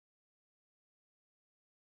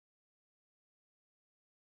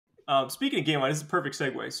Speaking of game line, this is a perfect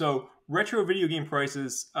segue. So retro video game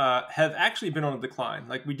prices have actually been on a decline.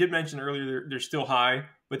 Like we did mention earlier, they're still high,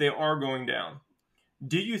 but they are going down.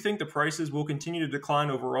 Do you think the prices will continue to decline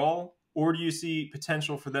overall, or do you see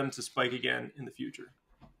potential for them to spike again in the future?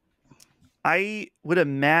 I would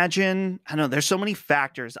imagine, I don't know, there's so many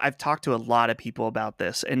factors. I've talked to a lot of people about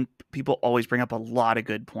this, and people always bring up a lot of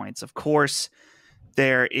good points. Of course,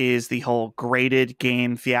 there is the whole graded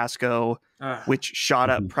game fiasco, which shot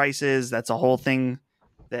up prices. That's a whole thing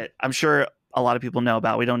that I'm sure a lot of people know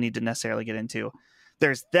about. We don't need to necessarily get into.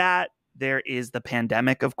 There's that. There is the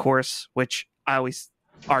pandemic, of course, which I always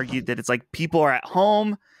argued that it's like people are at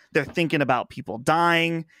home, they're thinking about people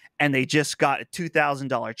dying, and they just got a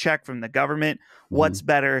 $2,000 check from the government. What's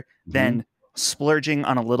better than splurging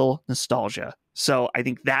on a little nostalgia? So I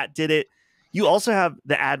think that did it. You also have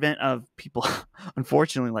the advent of people,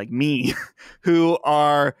 unfortunately, like me, who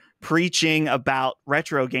are preaching about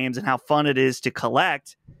retro games and how fun it is to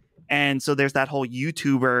collect. And so there's that whole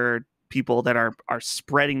YouTuber people that are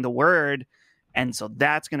spreading the word. And so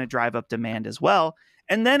that's going to drive up demand as well.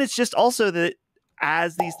 And then it's just also that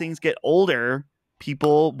as these things get older,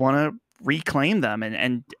 people want to reclaim them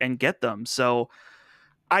and get them. So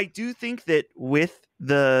I do think that with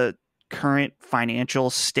the current financial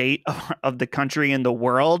state of the country and the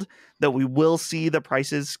world, that we will see the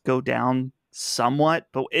prices go down somewhat,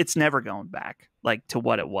 but it's never going back like to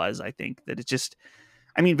what it was. I think that it's just,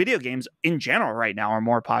 I mean, video games in general right now are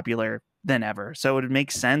more popular than ever. So it would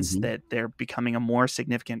make sense that they're becoming a more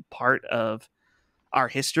significant part of our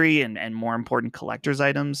history and more important collector's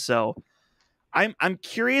items. So I'm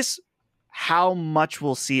curious how much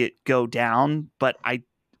we'll see it go down, but I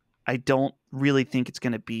don't really think it's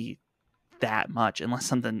going to be that much unless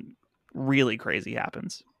something really crazy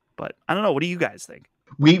happens. But I don't know. What do you guys think?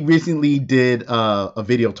 We recently did a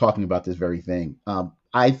video talking about this very thing.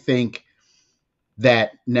 I think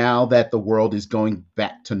that now that the world is going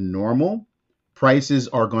back to normal, prices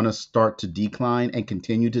are going to start to decline and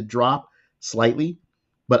continue to drop slightly.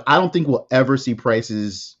 But I don't think we'll ever see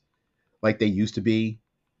prices like they used to be,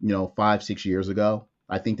 5-6 years ago.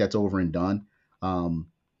 I think that's over and done.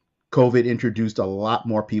 COVID introduced a lot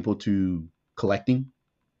more people to collecting,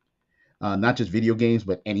 not just video games,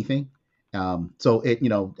 but anything. So it,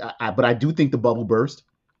 but I do think the bubble burst,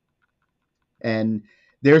 and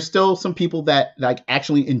there's still some people that like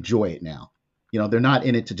actually enjoy it now. They're not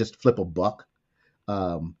in it to just flip a buck,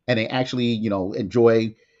 and they actually,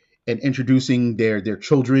 enjoy and introducing their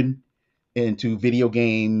children into video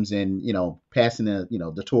games and passing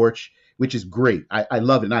the torch, which is great. I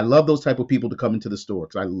love it, and I love those type of people to come into the store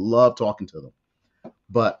because I love talking to them.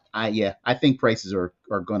 But I think prices are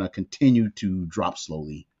going to continue to drop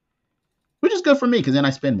slowly, which is good for me because then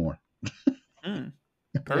I spend more.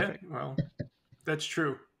 Perfect. Yeah, well, that's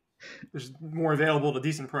true. There's more available at a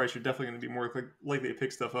decent price. You're definitely going to be more likely to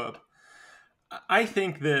pick stuff up. I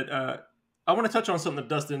think that I want to touch on something that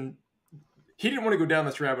Dustin, he didn't want to go down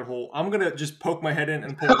this rabbit hole. I'm going to just poke my head in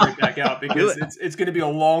and pull it right back out because it's going to be a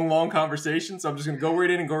long, long conversation. So I'm just going to go right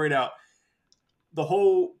in and go right out. The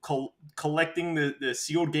whole collecting the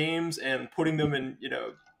sealed games and putting them in,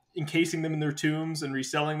 encasing them in their tombs and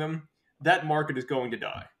reselling them, that market is going to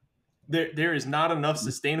die. There is not enough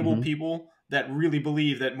sustainable people that really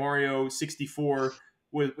believe that Mario 64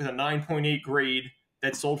 with a 9.8 grade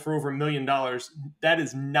that sold for over $1 million, that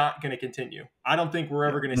is not going to continue. I don't think we're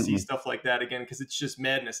ever going to see stuff like that again because it's just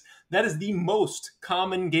madness. That is the most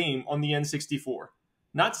common game on the N64.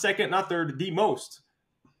 Not second, not third, the most.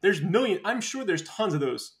 There's I'm sure there's tons of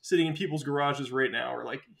those sitting in people's garages right now or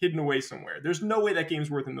like hidden away somewhere. There's no way that game's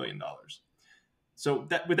worth $1 million. So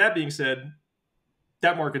with that being said,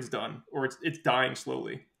 that market's done, or it's dying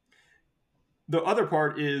slowly. The other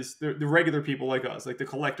part is the regular people like us, like the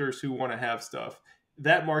collectors who want to have stuff.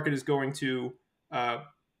 That market is going to,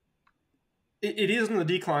 it is in the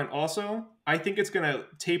decline also. I think it's going to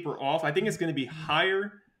taper off. I think it's going to be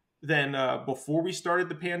higher than before we started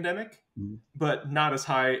the pandemic, but not as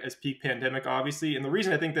high as peak pandemic, obviously. And the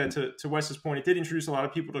reason I think that, to Wes's point, it did introduce a lot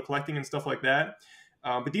of people to collecting and stuff like that.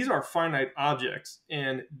 But these are finite objects,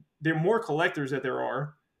 and the more collectors that there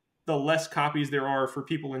are, the less copies there are for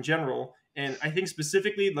people in general. And I think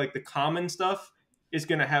specifically like the common stuff is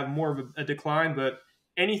going to have more of a decline, but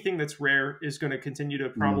anything that's rare is going to continue to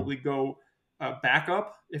probably go back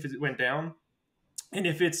up if it went down. And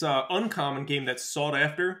if it's an uncommon game that's sought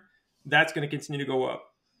after, that's going to continue to go up.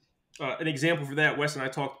 An example for that, Wes and I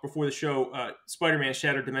talked before the show, Spider-Man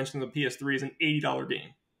Shattered Dimensions on the PS3 is an $80 game.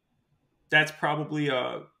 That's probably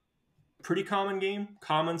a pretty common game,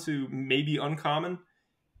 common to maybe uncommon.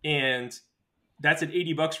 And that's at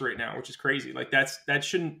 $80 right now, which is crazy. Like that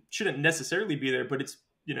shouldn't necessarily be there, but it's,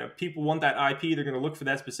 people want that IP. They're going to look for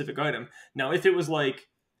that specific item. Now, if it was like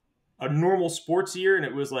a normal sports year and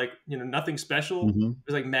it was like, nothing special, Mm-hmm. it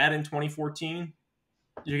was like Madden 2014,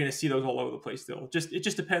 you're going to see those all over the place still. It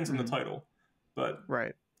just depends on the title, but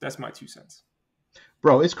Right. that's my 2 cents.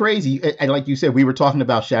 Bro, it's crazy. And like you said, we were talking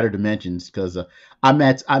about Shattered Dimensions because I'm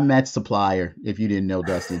Matt's supplier. If you didn't know,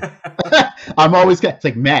 Dustin, I'm always it's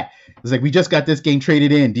like Matt. It's like we just got this game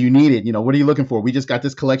traded in. Do you need it? What are you looking for? We just got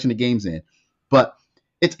this collection of games in. But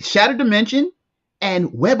it's Shattered Dimension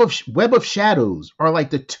and Web of Shadows are like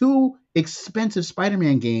the 2 expensive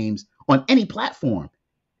Spider-Man games on any platform,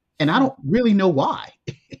 and I don't really know why.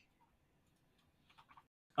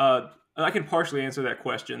 I can partially answer that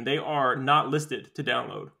question. They are not listed to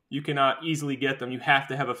download. You cannot easily get them. You have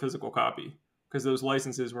to have a physical copy because those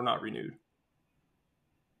licenses were not renewed.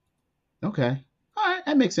 Okay. All right.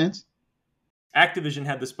 That makes sense. Activision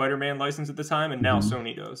had the Spider-Man license at the time, and now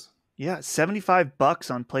Sony does. Yeah,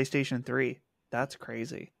 $75 on PlayStation 3. That's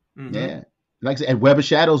crazy. Mm-hmm. Yeah. Like I said, and Web of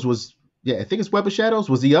Shadows was, I think it's Web of Shadows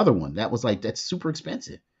was the other one. That was like, that's super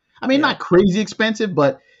expensive. I mean, not crazy expensive,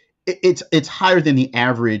 but it's higher than the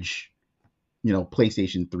average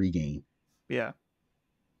PlayStation 3 game. Yeah.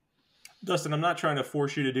 Dustin, I'm not trying to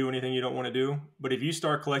force you to do anything you don't want to do, but if you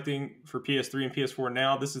start collecting for PS3 and PS4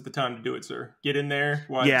 now, this is the time to do it, sir. Get in there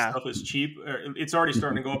while the stuff is cheap. It's already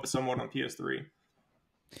starting to go up somewhat on PS3.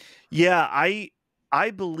 Yeah,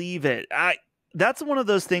 I believe it. That's one of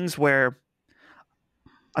those things where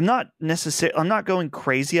I'm not going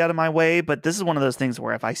crazy out of my way, but this is one of those things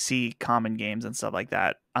where if I see common games and stuff like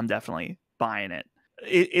that, I'm definitely buying it.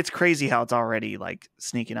 It's crazy how it's already like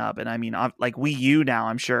sneaking up. And I mean, like Wii U now,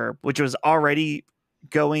 I'm sure, which was already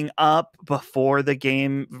going up before the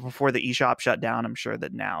eShop shut down. I'm sure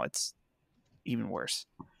that now it's even worse.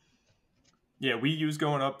 Yeah, Wii U's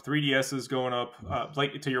going up, 3DS is going up.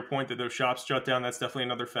 Like to your point that those shops shut down, that's definitely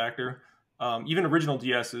another factor. Even original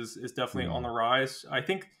DS is definitely on the rise. I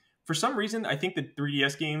think for some reason, I think the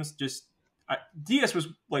 3DS games DS was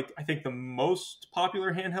like, I think the most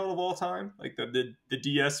popular handheld of all time, like the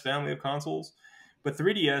DS family of consoles. But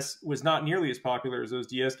 3DS was not nearly as popular as those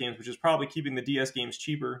DS games, which is probably keeping the DS games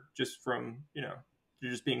cheaper just from, you're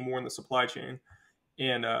just being more in the supply chain.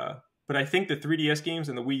 And, but I think the 3DS games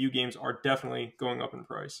and the Wii U games are definitely going up in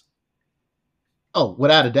price. Oh,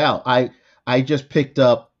 without a doubt. I just picked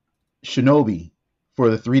up Shinobi for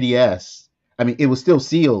the 3DS. I mean, it was still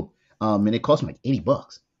sealed, and it cost me like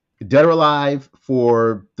 $80. Dead or Alive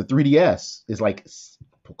for the 3DS is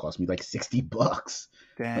cost me like $60.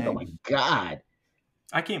 Dang. Like, oh my God.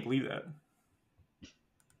 I can't believe that.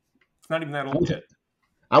 It's not even that old yet.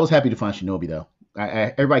 I was happy to find Shinobi though.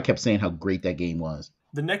 Everybody kept saying how great that game was.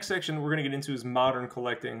 The next section we're going to get into is modern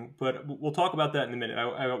collecting, but we'll talk about that in a minute.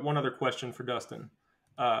 I got one other question for Dustin.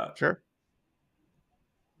 Sure.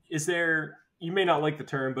 Is there, you may not like the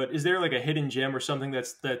term, but is there like a hidden gem or something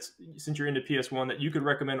that's since you're into PS1 that you could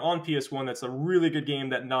recommend on PS1 that's a really good game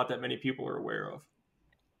that not that many people are aware of?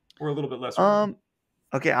 Or a little bit less?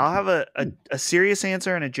 Okay, I'll have a serious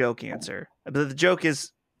answer and a joke answer. But the joke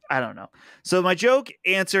is, I don't know. So my joke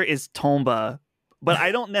answer is Tomba, but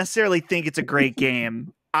I don't necessarily think it's a great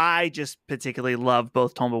game. I just particularly love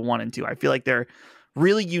both Tomba 1 and 2. I feel like they're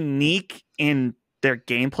really unique in their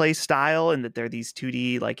gameplay style and that they're these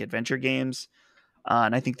 2D like adventure games.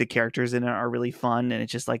 And I think the characters in it are really fun. And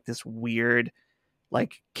it's just like this weird,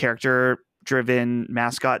 like character driven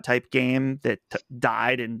mascot type game that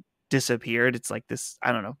died and disappeared. It's like this,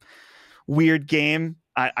 I don't know, weird game.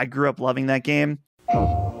 I grew up loving that game.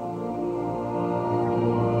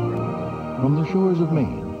 From the shores of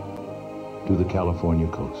Maine to the California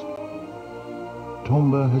coast,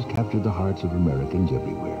 Tomba has captured the hearts of Americans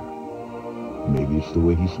everywhere. Maybe it's the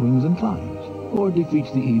way he swings and climbs, or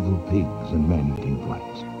defeats the evil pigs and man-eating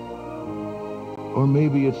plants. Or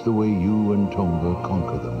maybe it's the way you and Tomba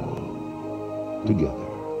conquer them all. Together,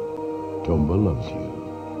 Tomba loves you.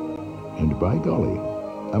 And by golly,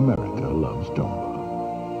 America loves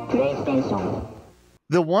Tomba. PlayStation.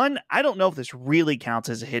 The one, I don't know if this really counts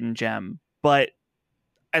as a hidden gem, but,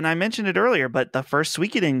 and I mentioned it earlier, but the first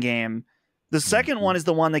Suikoden game, the second one is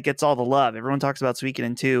the one that gets all the love. Everyone talks about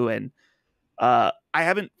Suikoden 2, and I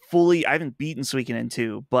haven't beaten Suikoden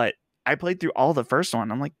 2, but I played through all the first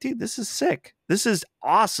one. I'm like, dude, this is sick. This is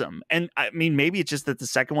awesome. And I mean, maybe it's just that the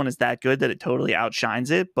second one is that good that it totally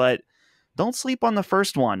outshines it, but don't sleep on the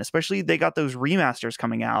first one, especially they got those remasters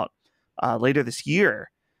coming out later this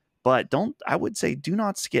year. But I would say do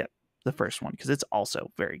not skip the first one because it's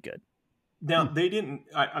also very good. Now, they didn't,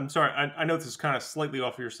 I'm sorry, I know this is kind of slightly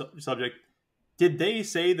off your subject. Did they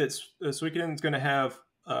say that Suikoden is going to have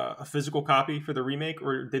a physical copy for the remake,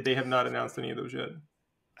 or did they have not announced any of those yet?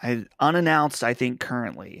 Unannounced, I think,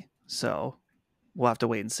 currently. So we'll have to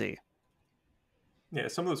wait and see. Yeah,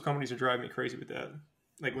 some of those companies are driving me crazy with that.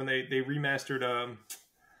 Like when they remastered,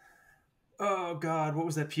 oh god, what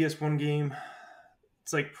was that PS1 game?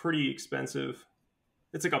 It's like pretty expensive.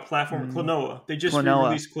 It's like a platform, Klonoa. They just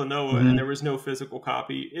re-released Klonoa, and there was no physical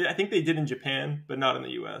copy. I think they did in Japan, but not in the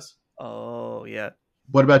US. Oh, yeah.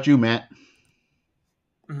 What about you, Matt?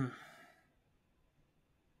 I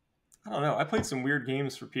don't know. I played some weird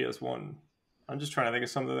games for PS1. I'm just trying to think of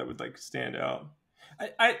something that would like stand out.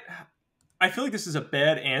 I feel like this is a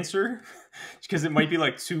bad answer because it might be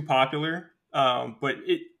like too popular. But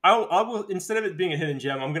I will, instead of it being a hidden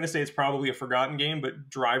gem, I'm going to say it's probably a forgotten game, but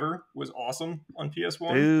Driver was awesome on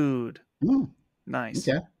PS1. Dude. Ooh. Nice.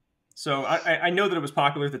 Okay. So I know that it was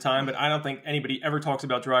popular at the time, but I don't think anybody ever talks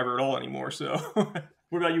about Driver at all anymore. So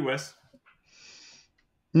what about you, Wes?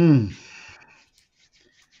 I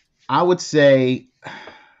would say,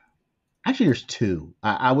 actually, there's two.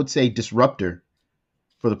 I would say Disruptor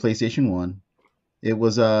for the PlayStation 1. It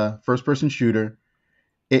was a first-person shooter.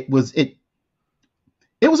 It was okay.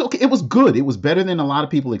 It was good. It was better than a lot of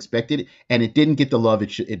people expected, and it didn't get the love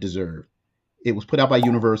it deserved. It was put out by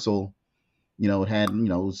Universal. It had it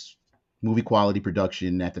was movie quality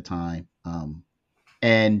production at the time,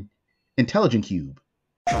 and Intelligent Cube.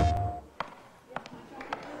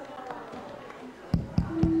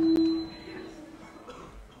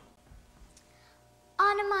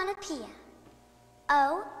 Onomatopoeia.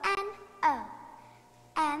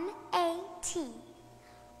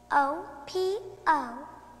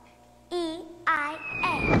 O-N-O-M-A-T-O-P-O-E-I-A.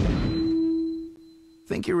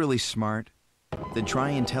 Think you're really smart? Then try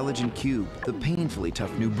Intelligent Cube, the painfully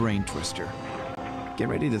tough new brain twister. Get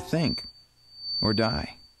ready to think. Or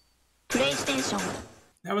die. PlayStation.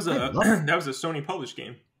 That was a Sony published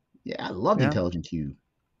game. Yeah, I loved Intelligent Cube.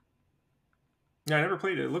 Yeah, I never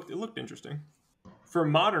played it. It looked interesting. For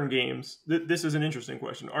modern games, this is an interesting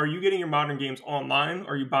question. Are you getting your modern games online?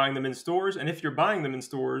 Are you buying them in stores? And if you're buying them in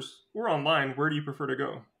stores or online, where do you prefer to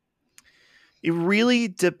go? It really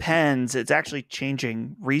depends. It's actually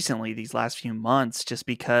changing recently these last few months just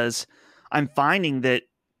because I'm finding that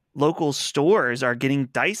local stores are getting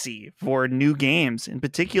dicey for new games. In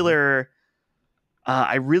particular,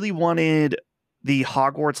 I really wanted the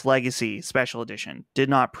Hogwarts Legacy Special Edition. Did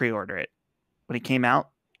not pre-order it. When it came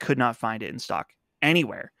out, could not find it in stock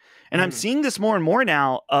anywhere. And I'm seeing this more and more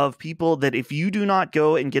now of people that if you do not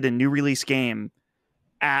go and get a new release game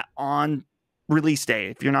on release day,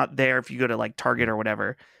 if you're not there, if you go to like Target or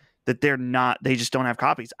whatever, that they just don't have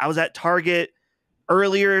copies. I was at Target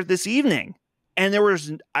earlier this evening and there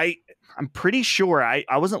was, I'm pretty sure I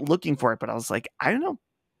wasn't looking for it, but I was like, I don't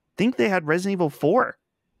think they had Resident Evil 4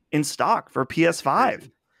 in stock for PS5. I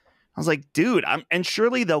was like, dude, and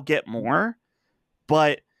surely they'll get more,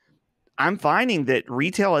 but I'm finding that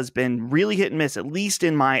retail has been really hit and miss, at least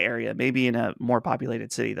in my area. Maybe in a more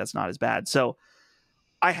populated city, that's not as bad. So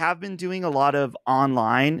I have been doing a lot of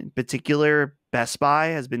online. In particular, Best Buy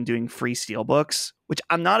has been doing free steelbooks, which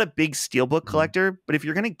I'm not a big steelbook collector, but if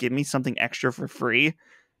you're going to give me something extra for free,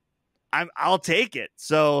 I'll take it.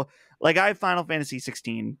 So like I have Final Fantasy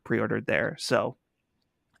 16 pre-ordered there. So,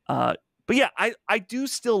 but yeah, I do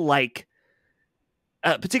still like,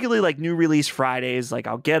 particularly like new release Fridays. Like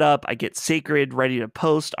I'll get up, I get Sacred ready to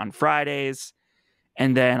post on Fridays,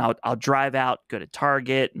 and then I'll drive out, go to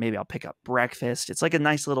Target, maybe I'll pick up breakfast. It's like a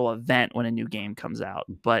nice little event when a new game comes out.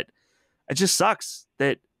 But it just sucks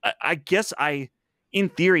that I guess in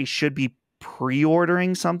theory, should be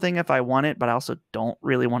pre-ordering something if I want it, but I also don't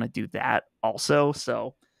really want to do that also.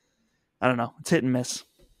 So I don't know. It's hit and miss.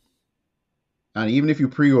 And even if you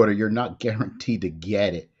pre-order, you're not guaranteed to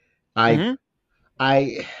get it. I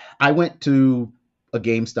went to a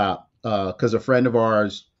GameStop because a friend of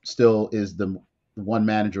ours still is the one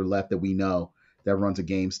manager left that we know that runs a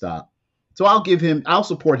GameStop. So I'll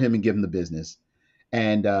support him and give him the business.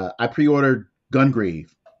 And I pre-ordered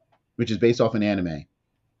Gungrave, which is based off an anime.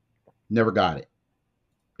 Never got it.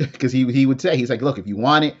 Because he would say, he's like, look, if you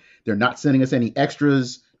want it, they're not sending us any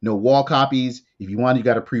extras, no wall copies. If you want it, you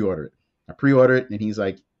got to pre-order it. I pre-ordered it, and he's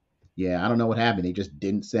like, yeah, I don't know what happened. They just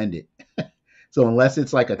didn't send it. So unless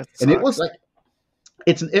it's like and it was like,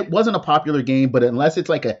 it wasn't a popular game, but unless it's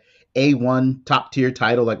like a A1 top tier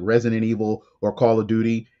title like Resident Evil or Call of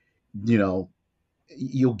Duty, you'll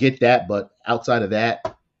get that. But outside of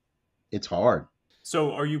that, it's hard.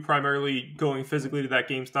 So are you primarily going physically to that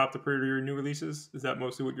GameStop to pre-order your new releases? Is that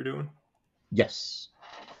mostly what you're doing? Yes.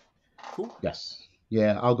 Cool. Yes.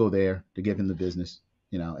 Yeah, I'll go there to give him the business.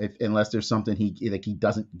 You know, if unless there's something he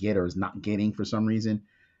doesn't get or is not getting for some reason,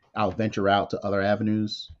 I'll venture out to other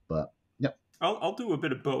avenues. But yep. I'll do a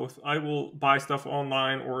bit of both. I will buy stuff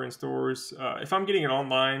online or in stores. If I'm getting it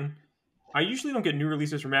online, I usually don't get new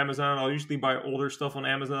releases from Amazon. I'll usually buy older stuff on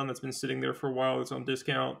Amazon that's been sitting there for a while that's on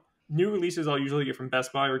discount. New releases I'll usually get from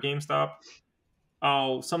Best Buy or GameStop.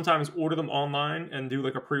 I'll sometimes order them online and do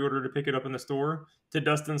like a pre-order to pick it up in the store. To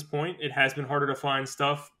Dustin's point, it has been harder to find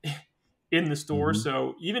stuff in the store. Mm-hmm.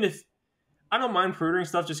 So even if I don't mind pre-ordering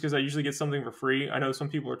stuff just because I usually get something for free. I know some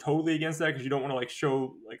people are totally against that because you don't want to like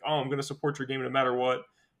show like, oh, I'm going to support your game no matter what.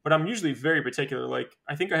 But I'm usually very particular. Like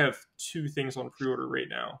I think I have 2 things on pre-order right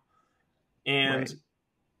now. And, Right.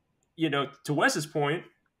 you know, to Wes's point,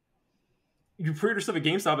 you pre-order stuff at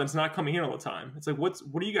GameStop and it's not coming in all the time. It's like, what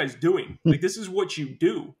are you guys doing? Like, this is what you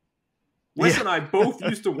do. Wes and I both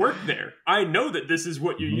used to work there. I know that this is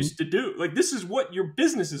what you used to do. Like, this is what your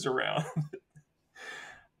business is around.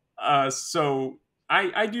 So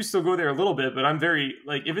I do still go there a little bit, but I'm very,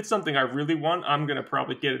 like, if it's something I really want, I'm going to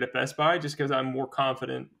probably get it at Best Buy just because I'm more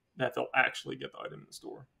confident that they'll actually get the item in the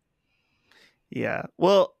store. Yeah.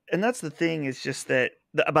 Well, and that's the thing is just that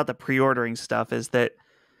about the pre-ordering stuff is that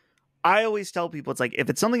I always tell people it's like, if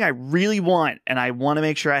it's something I really want and I want to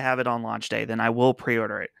make sure I have it on launch day, then I will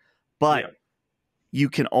pre-order it. But you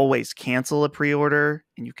can always cancel a pre-order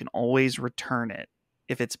and you can always return it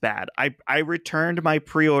if it's bad. I returned my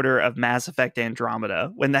pre-order of Mass Effect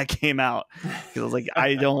Andromeda when that came out because I was like,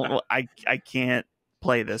 I can't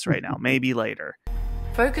play this right now. Maybe later.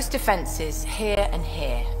 Focus defenses here and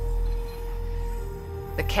here.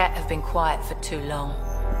 The Ket have been quiet for too long.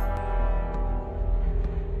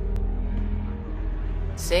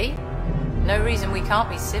 See? No reason we can't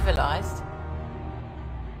be civilized.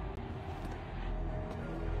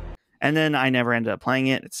 And then I never ended up playing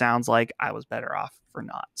it. It sounds like I was better off for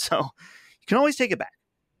not. So you can always take it back.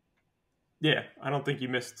 Yeah, I don't think you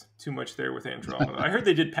missed too much there with Andromeda. I heard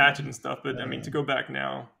they did patch it and stuff, but I mean, to go back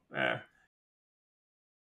now,